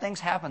 when bad things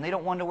happen, they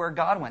don't wonder where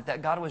God went,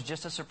 that God was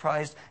just as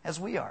surprised as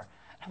we are.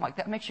 And I'm like,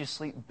 that makes you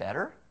sleep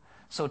better?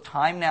 So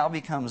time now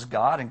becomes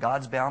God and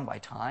God's bound by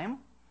time?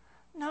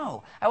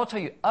 No. I will tell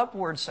you,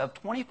 upwards of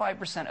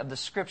 25% of the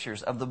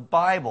scriptures of the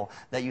Bible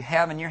that you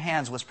have in your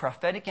hands was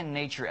prophetic in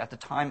nature at the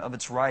time of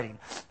its writing.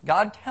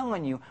 God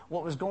telling you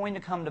what was going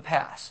to come to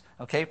pass.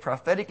 Okay,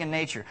 prophetic in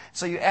nature.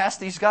 So you ask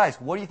these guys,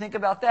 what do you think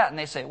about that? And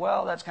they say,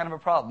 well, that's kind of a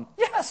problem.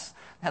 Yes,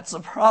 that's a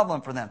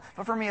problem for them.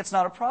 But for me, it's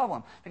not a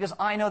problem, because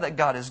I know that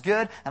God is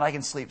good, and I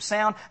can sleep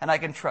sound, and I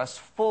can trust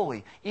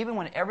fully, even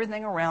when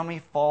everything around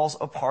me falls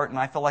apart and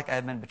I feel like I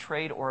have been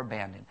betrayed or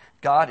abandoned.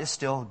 God is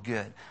still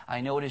good.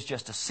 I know it is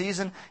just a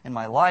season in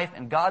my life,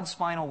 and God's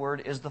final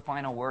word is the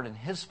final word, and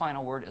his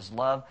final word is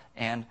love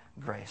and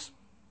grace.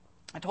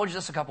 I told you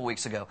this a couple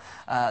weeks ago,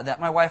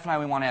 that my wife and I,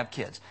 we want to have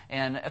kids.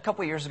 And a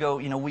couple of years ago,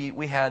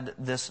 we had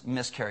this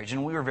miscarriage,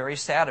 and we were very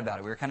sad about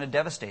it. We were kind of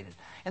devastated.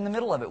 In the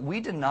middle of it,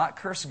 we did not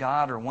curse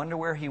God or wonder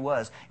where he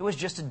was. It was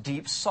just a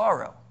deep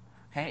sorrow.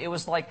 Okay? It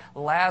was like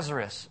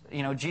Lazarus,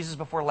 Jesus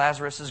before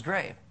Lazarus'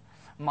 grave.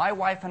 My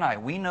wife and I,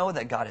 we know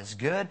that God is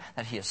good,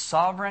 that he is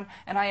sovereign,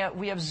 and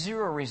we have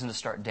zero reason to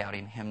start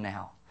doubting him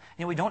now.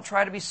 We don't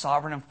try to be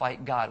sovereign and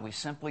fight God. We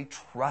simply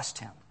trust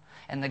him.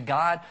 And the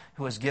God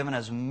who has given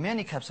us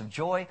many cups of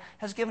joy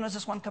has given us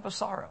this one cup of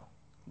sorrow.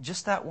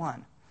 Just that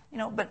one.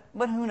 But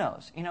who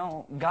knows?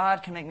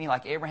 God can make me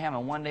like Abraham,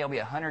 and one day I'll be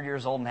 100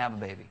 years old and have a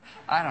baby.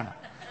 I don't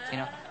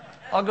know.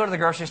 I'll go to the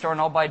grocery store and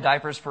I'll buy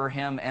diapers for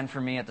him and for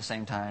me at the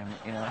same time.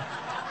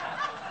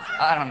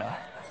 I don't know.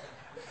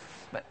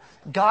 But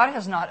God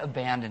has not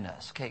abandoned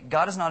us. Okay,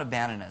 God has not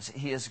abandoned us.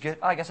 He is good.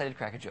 Oh, I guess I did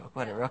crack a joke.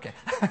 Whatever. Okay.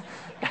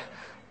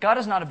 God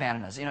has not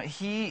abandoned us.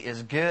 He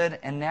is good,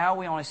 and now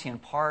we only see in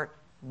part,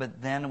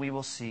 but then we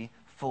will see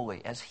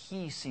fully, as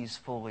he sees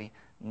fully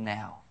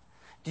now.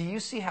 Do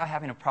you see how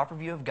having a proper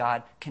view of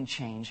God can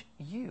change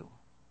you?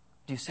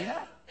 Do you see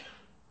that?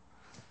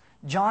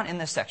 John, in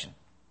this section,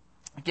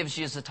 gives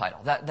Jesus a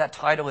title. That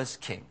title is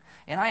King.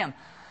 And I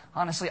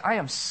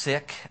am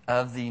sick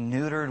of the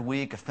neutered,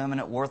 weak,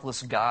 effeminate,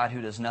 worthless God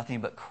who does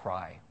nothing but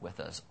cry with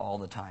us all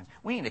the time.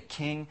 We need a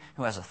king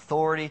who has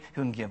authority,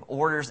 who can give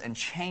orders and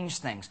change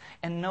things,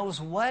 and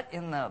knows what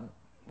in the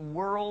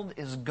world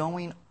is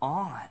going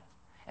on,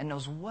 and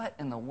knows what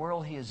in the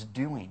world he is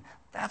doing.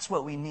 That's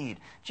what we need.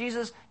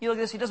 Jesus, you look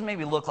at this, he doesn't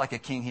maybe look like a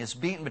king. He is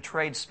beaten,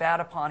 betrayed, spat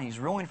upon. He's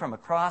ruling from a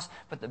cross.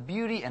 But the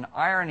beauty and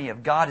irony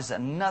of God is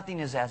that nothing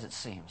is as it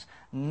seems.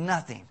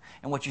 Nothing.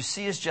 And what you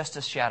see is just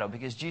a shadow,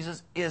 because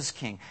Jesus is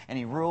king, and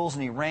he rules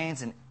and he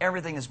reigns, and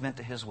everything is meant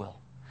to his will.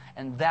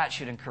 And that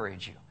should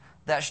encourage you.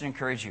 That should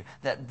encourage you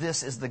that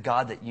this is the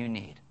God that you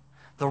need.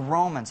 The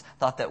Romans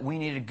thought that we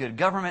needed a good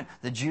government.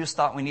 The Jews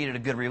thought we needed a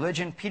good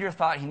religion. Peter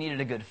thought he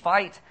needed a good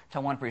fight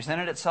till one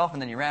presented itself,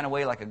 and then he ran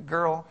away like a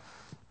girl.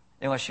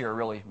 Unless you're a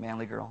really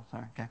manly girl.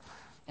 Sorry, okay.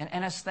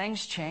 And as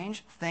things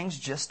change, things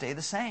just stay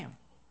the same.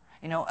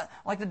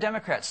 Like the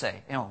Democrats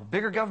say,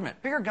 bigger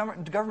government. Bigger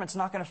government's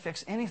not going to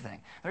fix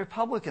anything. The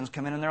Republicans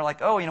come in and they're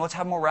like, let's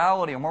have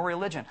morality or more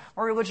religion.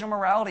 More religion or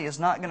morality is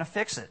not going to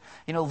fix it.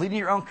 Leading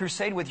your own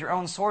crusade with your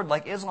own sword,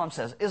 like Islam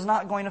says, is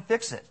not going to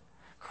fix it.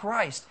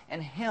 Christ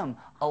and him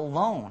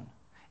alone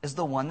is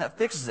the one that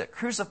fixes it.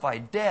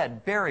 Crucified,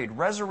 dead, buried,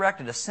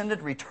 resurrected,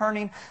 ascended,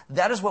 returning.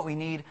 That is what we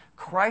need.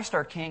 Christ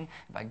our King.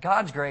 By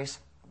God's grace,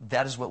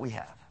 that is what we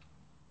have.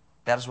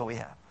 That is what we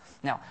have.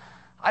 Now,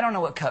 I don't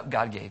know what cup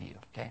God gave you,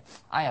 okay?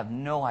 I have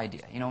no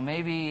idea.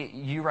 Maybe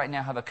you right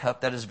now have a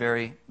cup that is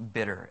very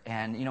bitter.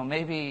 And,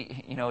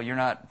 maybe, you're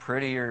not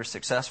pretty or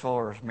successful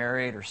or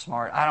married or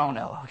smart. I don't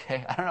know,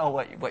 okay? I don't know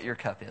what your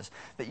cup is.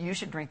 But you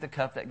should drink the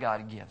cup that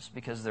God gives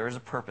because there is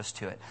a purpose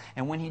to it.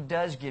 And when He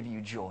does give you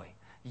joy,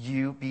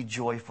 you be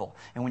joyful.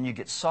 And when you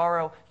get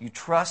sorrow, you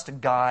trust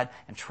God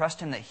and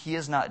trust Him that He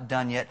is not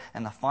done yet.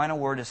 And the final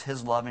word is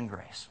His love and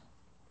grace.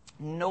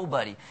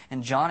 Nobody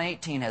in John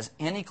 18 has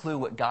any clue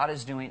what God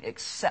is doing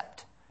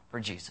except for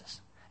Jesus.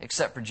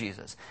 Except for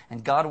Jesus.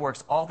 And God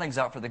works all things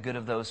out for the good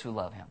of those who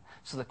love Him.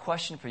 So the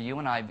question for you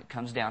and I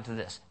comes down to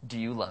this. Do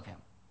you love Him?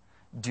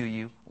 Do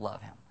you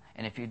love Him?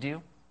 And if you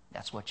do,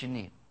 that's what you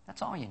need.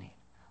 That's all you need.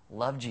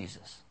 Love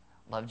Jesus.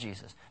 Love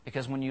Jesus.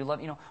 Because when you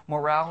love,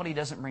 morality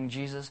doesn't bring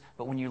Jesus,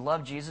 but when you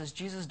love Jesus,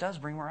 Jesus does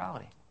bring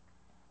morality.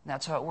 And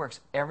that's how it works.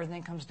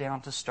 Everything comes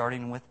down to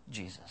starting with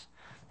Jesus.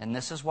 And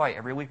this is why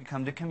every week we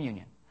come to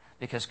communion.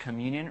 Because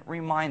communion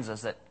reminds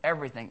us that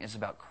everything is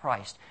about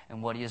Christ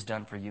and what He has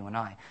done for you and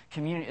I.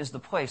 Communion is the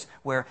place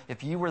where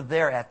if you were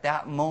there at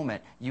that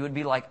moment, you would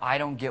be like, I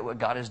don't get what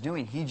God is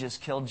doing. He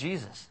just killed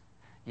Jesus.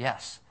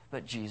 Yes,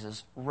 but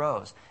Jesus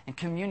rose. In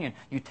communion,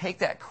 you take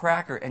that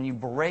cracker and you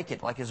break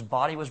it like His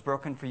body was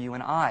broken for you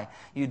and I.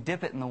 You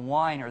dip it in the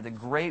wine or the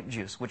grape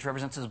juice, which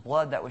represents His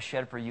blood that was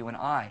shed for you and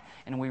I.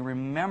 And we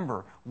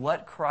remember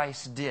what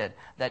Christ did,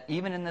 that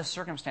even in this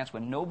circumstance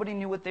when nobody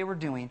knew what they were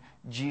doing,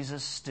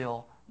 Jesus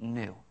still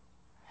knew.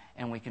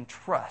 And we can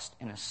trust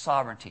in His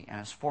sovereignty and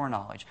His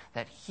foreknowledge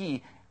that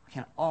He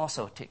can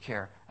also take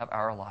care of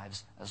our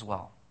lives as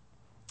well.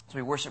 So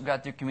we worship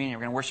God through communion.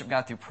 We're going to worship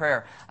God through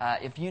prayer.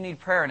 If you need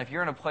prayer, and if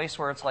you're in a place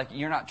where it's like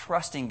you're not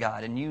trusting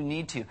God and you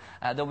need to,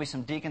 there'll be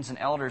some deacons and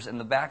elders in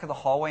the back of the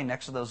hallway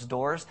next to those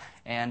doors.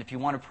 And if you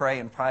want to pray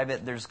in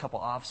private, there's a couple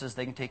offices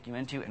they can take you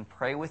into and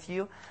pray with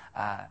you.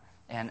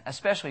 And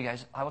especially,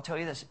 guys, I will tell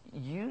you this.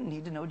 You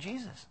need to know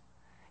Jesus.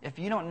 If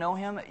you don't know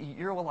Him,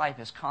 your life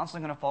is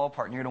constantly going to fall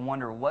apart and you're going to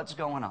wonder what's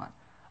going on.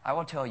 I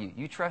will tell you,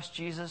 you trust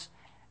Jesus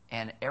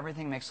and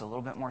everything makes a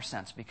little bit more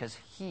sense because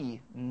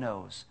He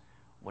knows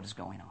what is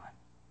going on.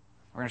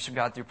 We're going to worship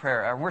God through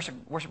prayer.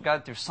 Worship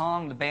God through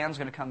song. The band's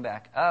going to come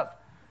back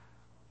up.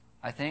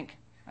 I think.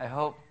 I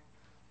hope.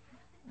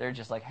 They're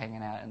just like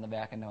hanging out in the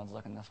back and no one's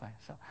looking this way.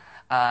 So,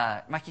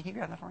 Mikey, can you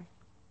grab that for me?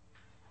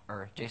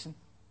 Or Jason?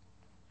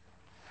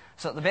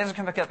 So the band's going to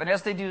come back up. And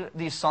as they do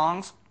these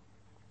songs,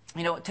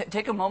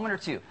 take a moment or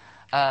two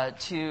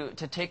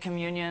to take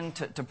communion,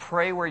 to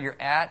pray where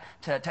you're at,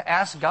 to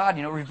ask God,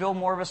 reveal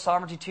more of His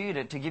sovereignty to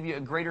you, to give you a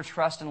greater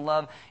trust and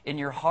love in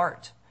your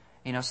heart,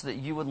 so that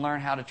you would learn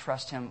how to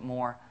trust Him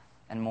more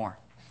and more.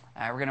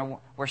 We're going to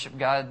worship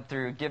God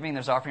through giving.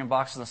 There's offering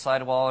boxes on the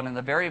side wall. And in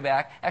the very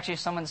back, actually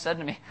someone said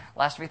to me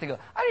last week, they go,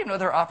 I didn't know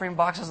there were offering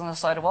boxes on the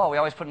side of the wall. We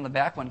always put in the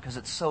back one because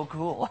it's so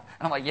cool.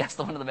 And I'm like, yes,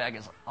 the one in the back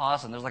is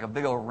awesome. There's like a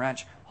big old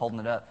wrench holding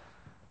it up.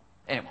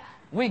 Anyway,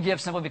 we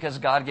give simply because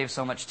God gave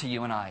so much to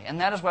you and I.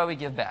 And that is why we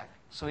give back.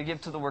 So we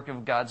give to the work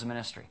of God's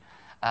ministry.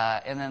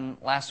 And then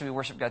lastly, we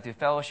worship God through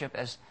fellowship.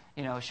 As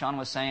Sean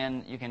was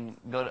saying, you can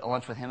go to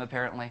lunch with him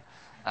apparently.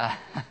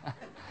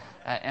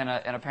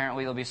 And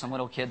apparently there'll be some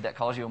little kid that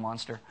calls you a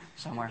monster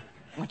somewhere,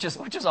 which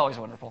is always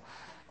wonderful.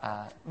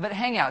 But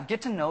hang out,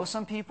 get to know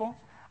some people.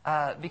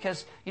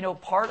 Because,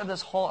 part of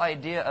this whole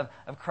idea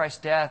of Christ's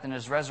death and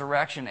His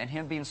resurrection and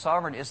Him being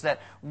sovereign is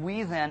that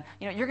we then,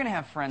 you're going to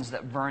have friends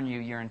that burn you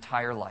your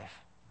entire life.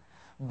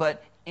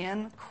 But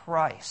in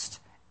Christ,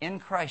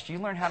 you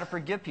learn how to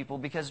forgive people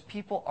because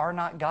people are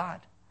not God.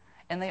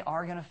 And they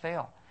are going to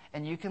fail.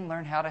 And you can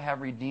learn how to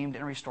have redeemed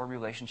and restored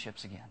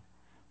relationships again.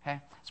 Okay?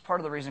 It's part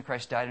of the reason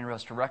Christ died and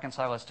rose, to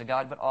reconcile us to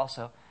God, but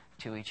also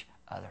to each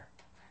other.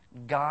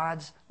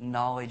 God's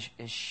knowledge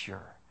is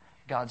sure.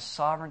 God's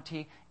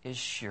sovereignty is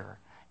sure.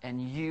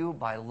 And you,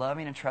 by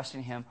loving and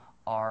trusting Him,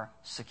 are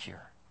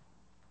secure.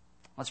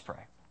 Let's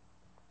pray.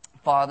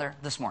 Father,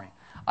 this morning,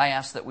 I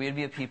ask that we would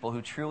be a people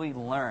who truly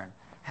learn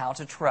how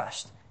to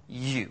trust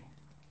You,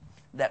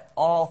 that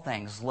all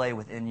things lay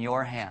within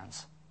Your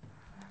hands.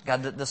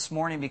 God, that this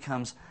morning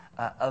becomes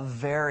a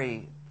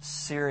very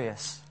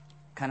serious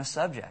kind of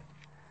subject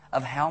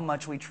of how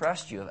much we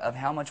trust You, of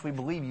how much we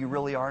believe You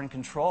really are in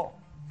control.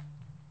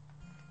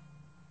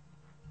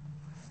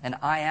 And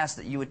I ask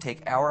that You would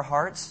take our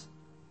hearts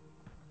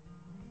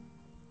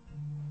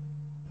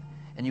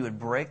and You would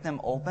break them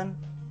open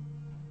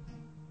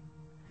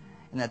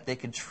and that they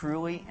could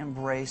truly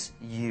embrace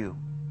You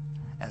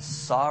as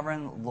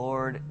sovereign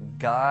Lord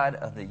God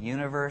of the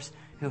universe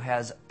who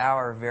has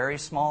our very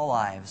small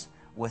lives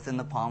within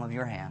the palm of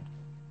Your hand.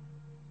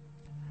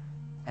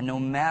 And no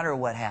matter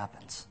what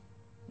happens,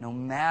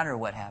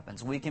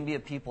 we can be a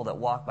people that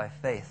walk by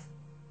faith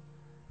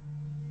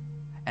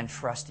and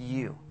trust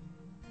You.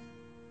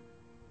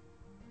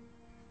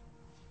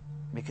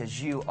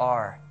 Because You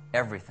are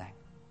everything,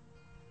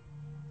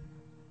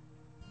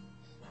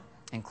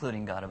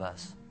 including God of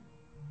us.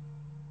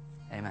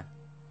 Amen.